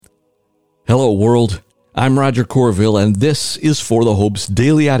Hello, world. I'm Roger Corville, and this is For the Hope's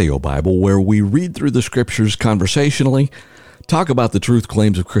Daily Audio Bible, where we read through the Scriptures conversationally, talk about the truth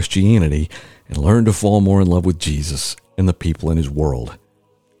claims of Christianity, and learn to fall more in love with Jesus and the people in His world.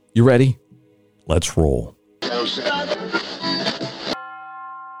 You ready? Let's roll.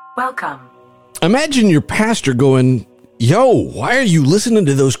 Welcome. Imagine your pastor going, "Yo, why are you listening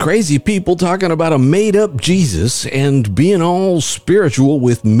to those crazy people talking about a made-up Jesus and being all spiritual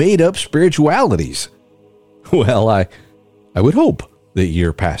with made-up spiritualities?" Well, I would hope that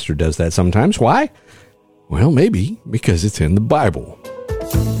your pastor does that sometimes. Why? Well, maybe because it's in the Bible.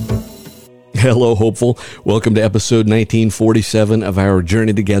 Hello, hopeful. Welcome to episode 1947 of our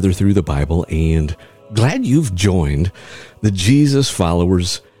journey together through the Bible, and glad you've joined the Jesus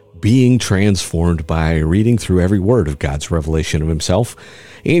followers being transformed by reading through every word of God's revelation of Himself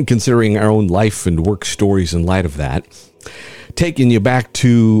and considering our own life and work stories in light of that. Taking you back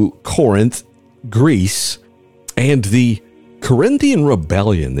to Corinth, Greece, and the Corinthian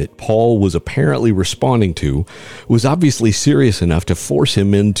rebellion that Paul was apparently responding to was obviously serious enough to force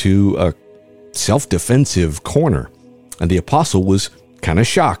him into a self-defensive corner. And the apostle was kind of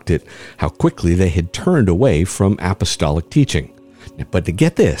shocked at how quickly they had turned away from apostolic teaching. But to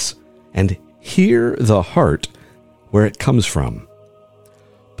get this, and hear the heart where it comes from,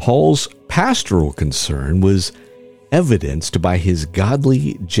 Paul's pastoral concern was evidenced by his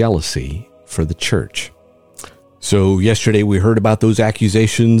godly jealousy for the church. So yesterday we heard about those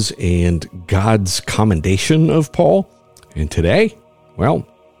accusations and God's commendation of Paul. And today, well,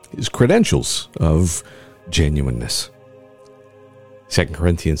 his credentials of genuineness. 2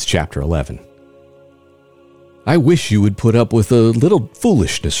 Corinthians chapter 11. I wish you would put up with a little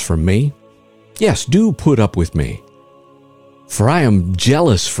foolishness from me. Yes, do put up with me. For I am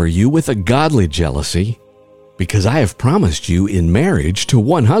jealous for you with a godly jealousy, because I have promised you in marriage to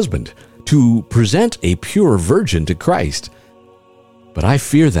one husband, to present a pure virgin to Christ. But I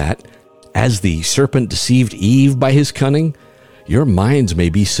fear that, as the serpent deceived Eve by his cunning, your minds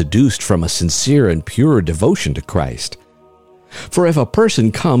may be seduced from a sincere and pure devotion to Christ. For if a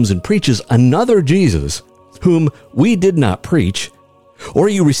person comes and preaches another Jesus, whom we did not preach, or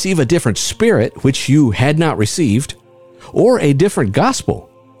you receive a different spirit which you had not received, or a different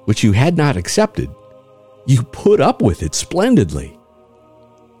gospel which you had not accepted, you put up with it splendidly.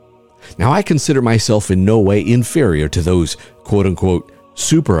 Now I consider myself in no way inferior to those quote-unquote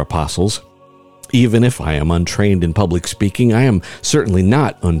super apostles. Even if I am untrained in public speaking, I am certainly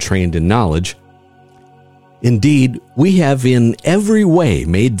not untrained in knowledge. Indeed, we have in every way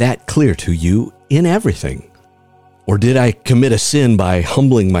made that clear to you in everything. Or did I commit a sin by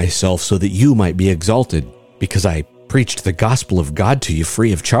humbling myself so that you might be exalted, because I preached the gospel of God to you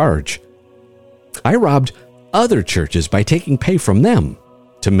free of charge? I robbed other churches by taking pay from them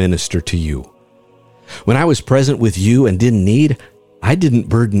to minister to you. When I was present with you and didn't need, I didn't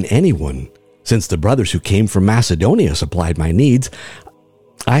burden anyone, since the brothers who came from Macedonia supplied my needs.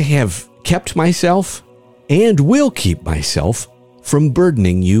 I have kept myself and will keep myself from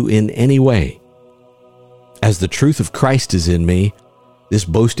burdening you in any way. As the truth of Christ is in me, this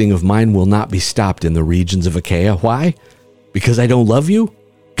boasting of mine will not be stopped in the regions of Achaia. Why? Because I don't love you?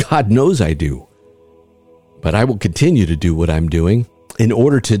 God knows I do. But I will continue to do what I'm doing in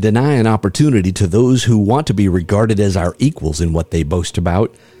order to deny an opportunity to those who want to be regarded as our equals in what they boast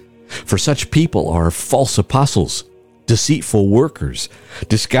about. For such people are false apostles, deceitful workers,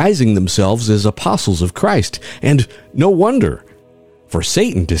 disguising themselves as apostles of Christ. And no wonder, for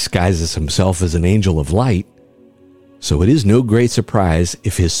Satan disguises himself as an angel of light. So it is no great surprise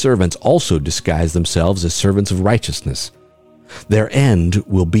if his servants also disguise themselves as servants of righteousness. Their end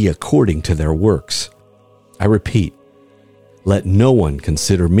will be according to their works. I repeat, let no one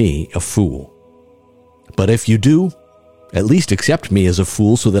consider me a fool. But if you do, at least accept me as a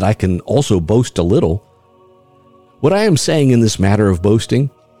fool so that I can also boast a little. What I am saying in this matter of boasting,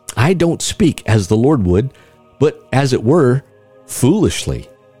 I don't speak as the Lord would, but as it were, foolishly.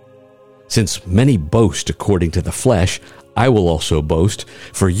 Since many boast according to the flesh, I will also boast,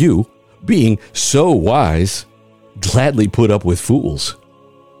 for you, being so wise, gladly put up with fools.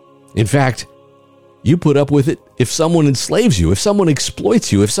 In fact, you put up with it if someone enslaves you, if someone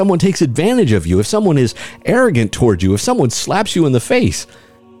exploits you, if someone takes advantage of you, if someone is arrogant toward you, if someone slaps you in the face.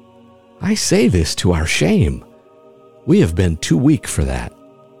 I say this to our shame. We have been too weak for that.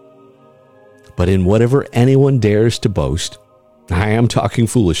 But in whatever anyone dares to boast, I am talking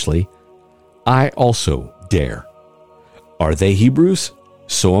foolishly, I also dare. Are they Hebrews?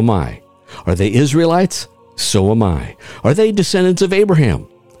 So am I. Are they Israelites? So am I. Are they descendants of Abraham?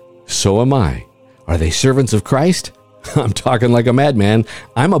 So am I. Are they servants of Christ? I'm talking like a madman.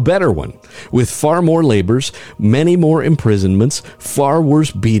 I'm a better one, with far more labors, many more imprisonments, far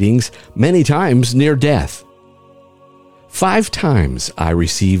worse beatings, many times near death. 5 times I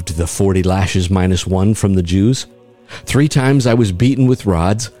received the 40 lashes minus 1 from the Jews. 3 times I was beaten with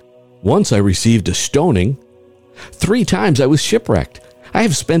rods. Once I received a stoning. 3 times I was shipwrecked. I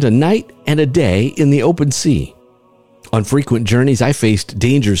have spent a night and a day in the open sea. On frequent journeys, I faced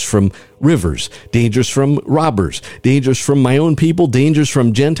dangers from rivers, dangers from robbers, dangers from my own people, dangers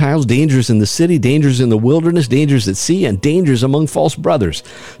from Gentiles, dangers in the city, dangers in the wilderness, dangers at sea, and dangers among false brothers.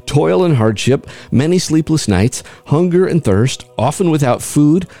 Toil and hardship, many sleepless nights, hunger and thirst, often without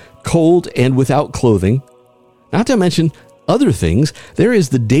food, cold and without clothing. Not to mention other things, there is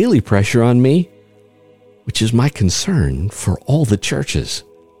the daily pressure on me, which is my concern for all the churches.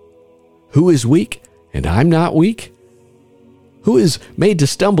 Who is weak, and I'm not weak? Who is made to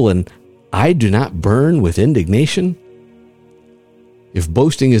stumble, and I do not burn with indignation? If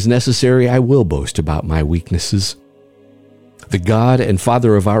boasting is necessary, I will boast about my weaknesses. The God and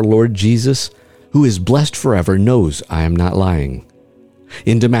Father of our Lord Jesus, who is blessed forever, knows I am not lying.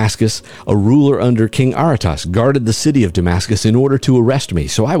 In Damascus, a ruler under King Aretas guarded the city of Damascus in order to arrest me,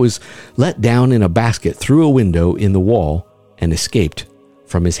 so I was let down in a basket through a window in the wall and escaped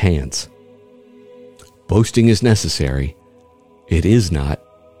from his hands. Boasting is necessary. It is not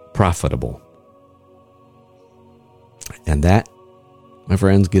profitable. And that, my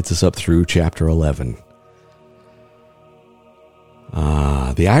friends, gets us up through chapter 11.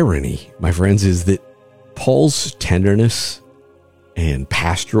 The irony, my friends, is that Paul's tenderness and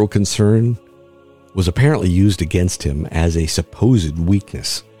pastoral concern was apparently used against him as a supposed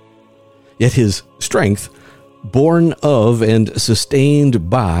weakness. Yet his strength, born of and sustained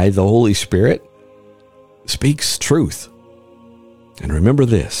by the Holy Spirit, speaks truth. And remember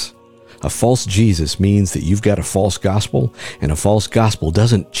this, a false Jesus means that you've got a false gospel, and a false gospel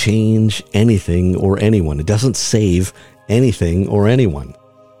doesn't change anything or anyone. It doesn't save anything or anyone.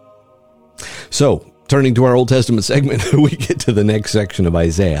 So, turning to our Old Testament segment, we get to the next section of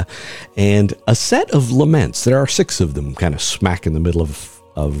Isaiah, and a set of laments. There are 6 of them, kind of smack in the middle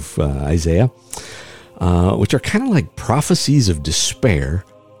of Isaiah, which are kind of like prophecies of despair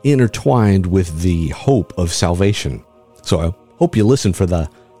intertwined with the hope of salvation. So I hope you listen for the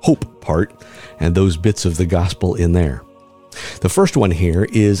hope part and those bits of the gospel in there. The first one here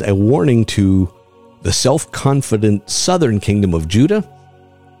is a warning to the self-confident southern kingdom of Judah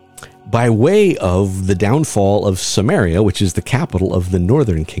by way of the downfall of Samaria, which is the capital of the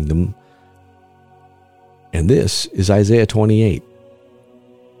northern kingdom. And this is Isaiah 28.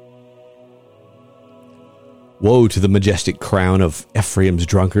 Woe to the majestic crown of Ephraim's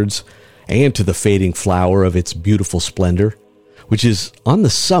drunkards, and to the fading flower of its beautiful splendor, which is on the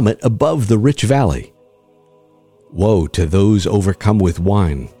summit above the rich valley. Woe to those overcome with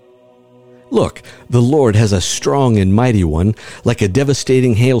wine. Look, the Lord has a strong and mighty one, like a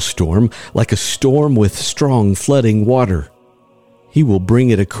devastating hailstorm, like a storm with strong flooding water. He will bring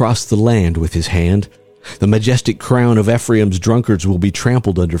it across the land with his hand. The majestic crown of Ephraim's drunkards will be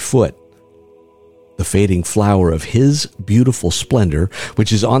trampled underfoot. The fading flower of his beautiful splendor,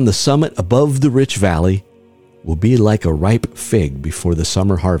 which is on the summit above the rich valley, will be like a ripe fig before the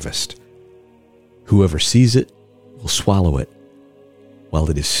summer harvest. Whoever sees it will swallow it while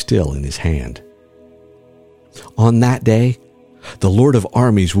it is still in his hand. On that day, the Lord of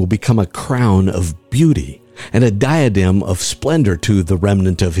armies will become a crown of beauty and a diadem of splendor to the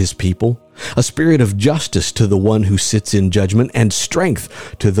remnant of his people, a spirit of justice to the one who sits in judgment, and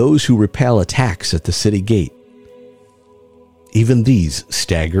strength to those who repel attacks at the city gate. Even these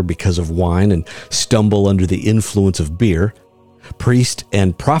stagger because of wine and stumble under the influence of beer. Priest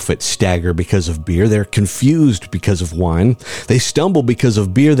and prophet stagger because of beer. They're confused because of wine. They stumble because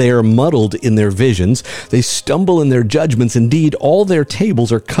of beer. They are muddled in their visions. They stumble in their judgments. Indeed, all their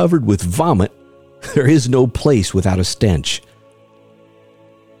tables are covered with vomit. There is no place without a stench.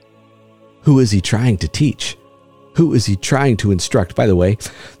 Who is he trying to teach? Who is he trying to instruct? By the way,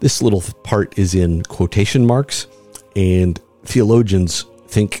 this little part is in quotation marks, and theologians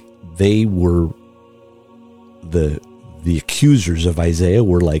think they were the accusers of Isaiah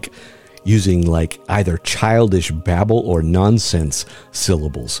were like using like either childish babble or nonsense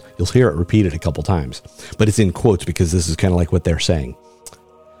syllables. You'll hear it repeated a couple times, but it's in quotes because this is kind of like what they're saying.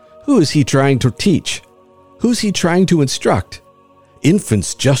 Who is he trying to teach? Who's he trying to instruct?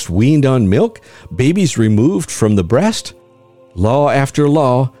 Infants just weaned on milk? Babies removed from the breast? Law after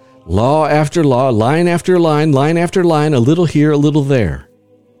law, law after law, line after line, line after line, a little here, a little there.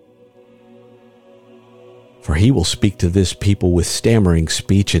 For he will speak to this people with stammering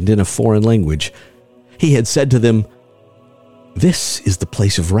speech and in a foreign language. He had said to them, This is the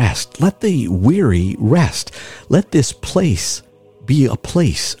place of rest. Let the weary rest. Let this place be a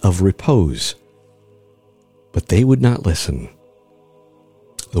place of repose. But they would not listen.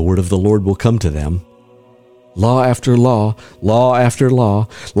 The word of the Lord will come to them. Law after law, law after law,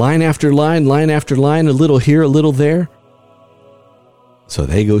 line after line, line after line, a little here, a little there. So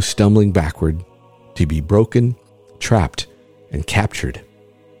they go stumbling backward to be broken, trapped, and captured.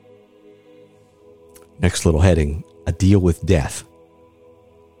 Next little heading, a deal with death.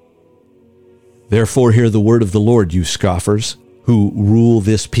 Therefore hear the word of the Lord, you scoffers, who rule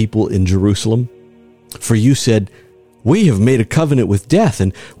this people in Jerusalem. For you said, we have made a covenant with death,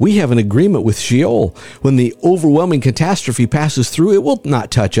 and we have an agreement with Sheol. When the overwhelming catastrophe passes through, it will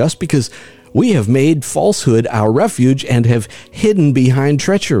not touch us, because we have made falsehood our refuge and have hidden behind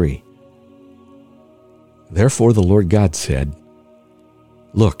treachery. Therefore the Lord God said,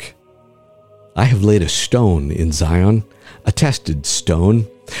 look, I have laid a stone in Zion, a tested stone,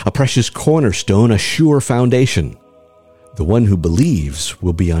 a precious cornerstone, a sure foundation. The one who believes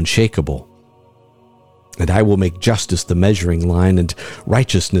will be unshakable. And I will make justice the measuring line and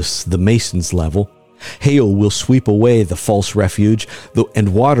righteousness the mason's level. Hail will sweep away the false refuge,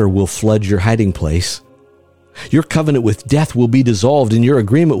 and water will flood your hiding place. Your covenant with death will be dissolved, and your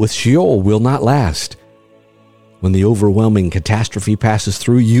agreement with Sheol will not last. When the overwhelming catastrophe passes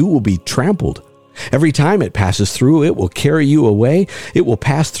through, you will be trampled. Every time it passes through, it will carry you away. It will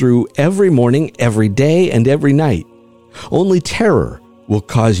pass through every morning, every day, and every night. Only terror will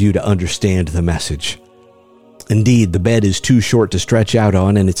cause you to understand the message. Indeed, the bed is too short to stretch out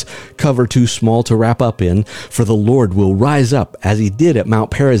on, and its cover too small to wrap up in, for the Lord will rise up as he did at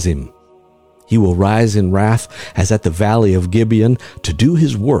Mount Perazim. He will rise in wrath as at the valley of Gibeon to do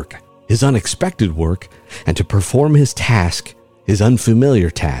his work, his unexpected work, and to perform his task, his unfamiliar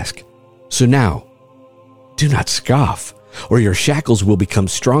task. So now, do not scoff, or your shackles will become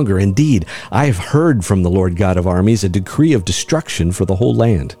stronger. Indeed, I have heard from the Lord God of armies a decree of destruction for the whole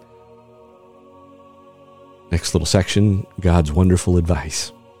land. Next little section, God's wonderful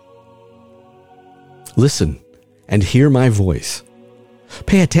advice. Listen and hear my voice.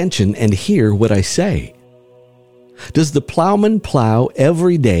 Pay attention and hear what I say. Does the plowman plow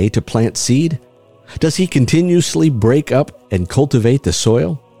every day to plant seed? Does he continuously break up and cultivate the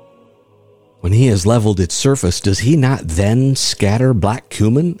soil? When he has leveled its surface, does he not then scatter black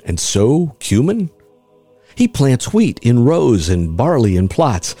cumin and sow cumin? He plants wheat in rows and barley in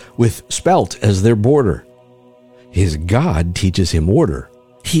plots, with spelt as their border. His God teaches him order.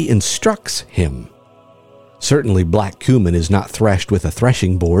 He instructs him. Certainly black cumin is not threshed with a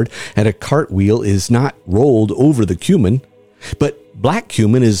threshing board, and a cartwheel is not rolled over the cumin, but black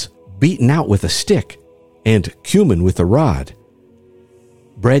cumin is beaten out with a stick, and cumin with a rod.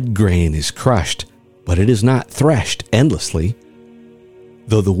 Bread grain is crushed, but it is not threshed endlessly.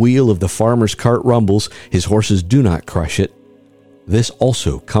 Though the wheel of the farmer's cart rumbles, his horses do not crush it. This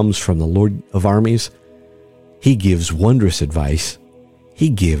also comes from the Lord of armies. He gives wondrous advice. He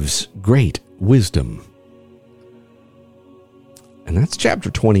gives great wisdom. And that's chapter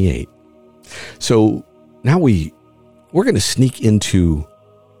 28. So now we're going to sneak into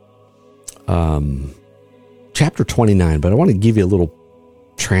chapter 29, but I want to give you a little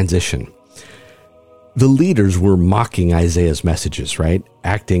transition. The leaders were mocking Isaiah's messages, right?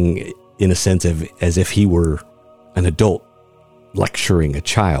 Acting in a sense as if he were an adult lecturing a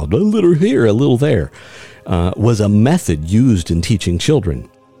child. A little here, a little there. Was a method used in teaching children.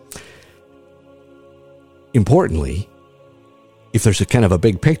 Importantly, if there's a kind of a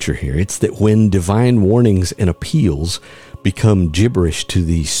big picture here, it's that when divine warnings and appeals become gibberish to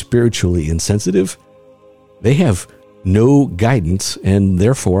the spiritually insensitive, they have no guidance and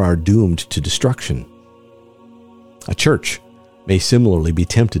therefore are doomed to destruction. A church may similarly be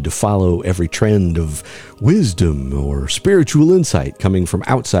tempted to follow every trend of wisdom or spiritual insight coming from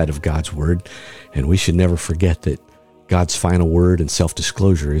outside of God's word, and we should never forget that God's final word and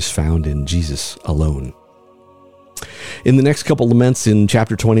self-disclosure is found in Jesus alone. In the next couple laments in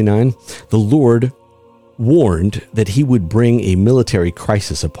chapter 29, the Lord warned that he would bring a military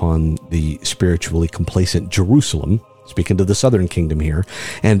crisis upon the spiritually complacent Jerusalem, speaking to the southern kingdom here,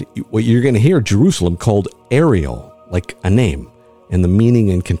 and what you're going to hear Jerusalem called Ariel, like a name, and the meaning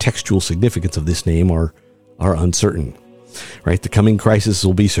and contextual significance of this name are uncertain. Right? The coming crisis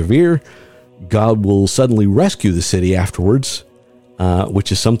will be severe. God will suddenly rescue the city afterwards,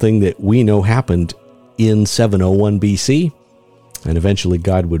 which is something that we know happened in 701 BC, and eventually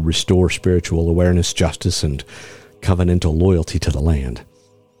God would restore spiritual awareness, justice, and covenantal loyalty to the land.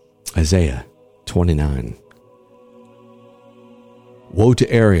 Isaiah 29. Woe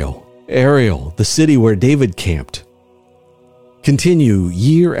to Ariel, Ariel, the city where David camped. continue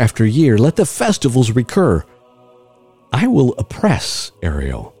year after year. Let the festivals recur. I will oppress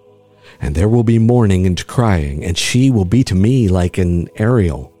Ariel, and there will be mourning and crying, and she will be to me like an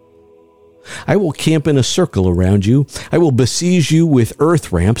Ariel. I will camp in a circle around you. I will besiege you with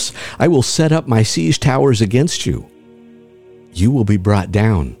earth ramps. I will set up my siege towers against you. You will be brought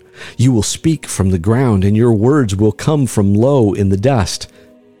down. You will speak from the ground, and your words will come from low in the dust.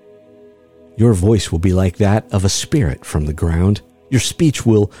 Your voice will be like that of a spirit from the ground. Your speech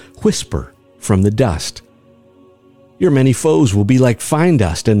will whisper from the dust. Your many foes will be like fine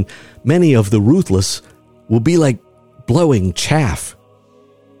dust, and many of the ruthless will be like blowing chaff.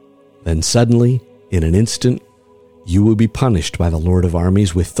 Then suddenly, in an instant, you will be punished by the Lord of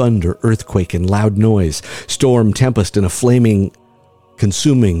armies with thunder, earthquake, and loud noise, storm, tempest, and a flaming,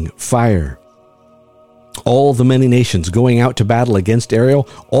 consuming fire. All the many nations going out to battle against Ariel,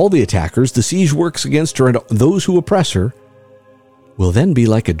 all the attackers, the siege works against her, and those who oppress her, will then be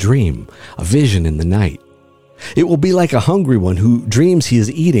like a dream, a vision in the night. It will be like a hungry one who dreams he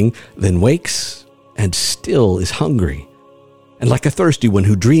is eating, then wakes and still is hungry. And like a thirsty one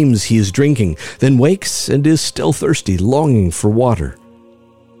who dreams he is drinking, then wakes and is still thirsty, longing for water.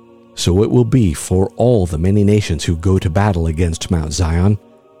 So it will be for all the many nations who go to battle against Mount Zion.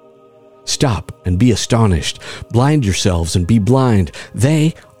 Stop and be astonished. Blind yourselves and be blind.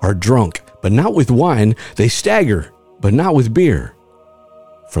 They are drunk, but not with wine. They stagger, but not with beer.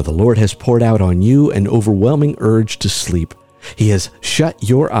 For the Lord has poured out on you an overwhelming urge to sleep. He has shut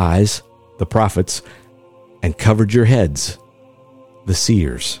your eyes, the prophets, and covered your heads, the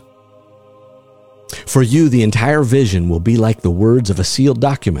seers. For you, the entire vision will be like the words of a sealed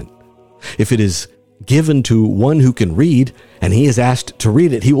document. If it is given to one who can read, and he is asked to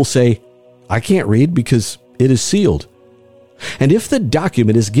read it, he will say, I can't read because it is sealed. And if the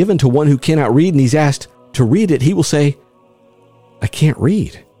document is given to one who cannot read, and he's asked to read it, he will say, I can't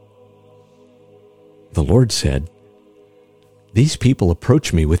read. The Lord said, These people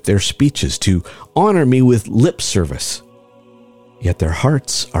approach me with their speeches to honor me with lip service. Yet their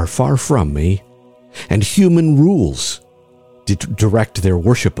hearts are far from me, and human rules direct their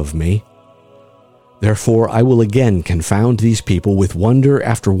worship of me. Therefore I will again confound these people with wonder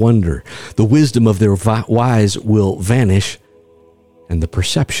after wonder. The wisdom of their wise will vanish, and the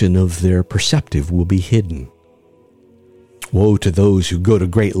perception of their perceptive will be hidden. Woe to those who go to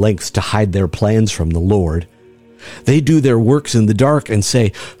great lengths to hide their plans from the Lord. They do their works in the dark and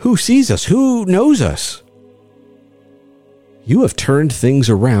say, Who sees us? Who knows us? You have turned things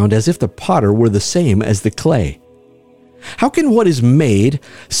around as if the potter were the same as the clay. How can what is made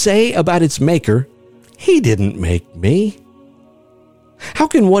say about its maker, He didn't make me? How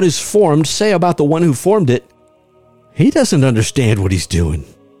can what is formed say about the one who formed it, He doesn't understand what he's doing?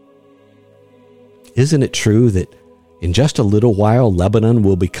 Isn't it true that in just a little while Lebanon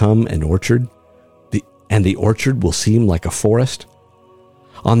will become an orchard, and the orchard will seem like a forest?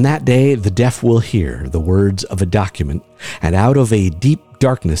 On that day the deaf will hear the words of a document, and out of a deep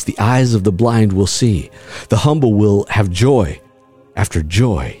darkness the eyes of the blind will see. The humble will have joy after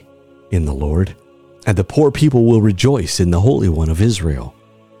joy in the Lord, and the poor people will rejoice in the Holy One of Israel.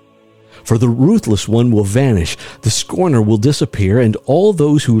 For the ruthless one will vanish, the scorner will disappear, and all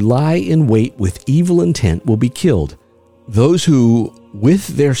those who lie in wait with evil intent will be killed. Those who, with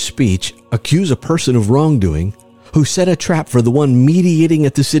their speech, accuse a person of wrongdoing, who set a trap for the one mediating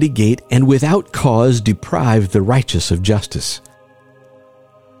at the city gate, and without cause deprive the righteous of justice.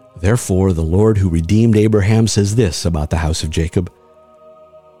 Therefore the Lord who redeemed Abraham says this about the house of Jacob: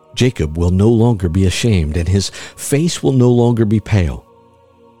 Jacob will no longer be ashamed, and his face will no longer be pale.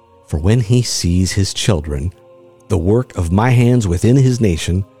 For when he sees his children, the work of my hands within his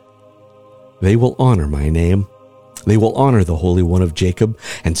nation, they will honor my name. They will honor the Holy One of Jacob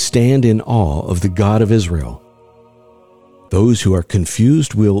and stand in awe of the God of Israel. Those who are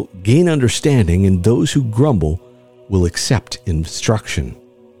confused will gain understanding, and those who grumble will accept instruction.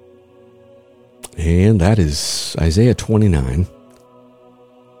 And that is Isaiah 29.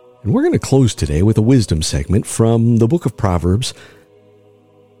 And we're going to close today with a wisdom segment from the book of Proverbs,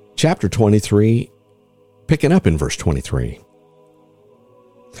 chapter 23, picking up in verse 23.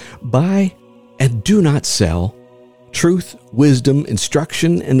 Buy and do not sell truth, wisdom,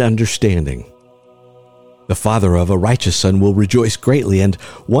 instruction, and understanding. The father of a righteous son will rejoice greatly, and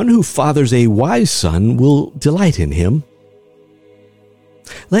one who fathers a wise son will delight in him.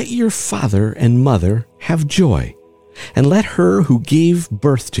 Let your father and mother have joy, and let her who gave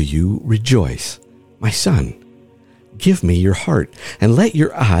birth to you rejoice. My son, give me your heart, and let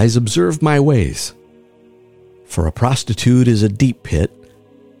your eyes observe my ways. For a prostitute is a deep pit,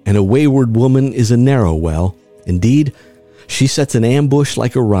 and a wayward woman is a narrow well. Indeed, She sets an ambush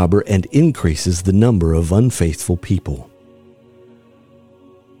like a robber and increases the number of unfaithful people.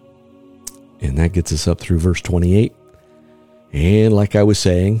 And that gets us up through verse 28. And like I was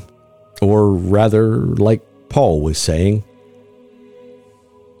saying, or rather like Paul was saying,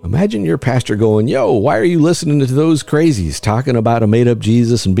 imagine your pastor going, yo, why are you listening to those crazies talking about a made-up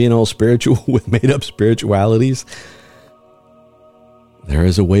Jesus and being all spiritual with made-up spiritualities? There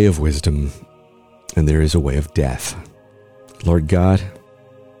is a way of wisdom, and there is a way of death. Lord God,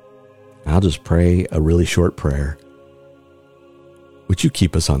 I'll just pray a really short prayer. Would you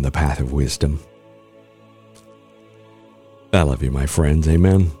keep us on the path of wisdom? I love you, my friends.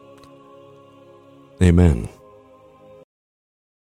 Amen. Amen.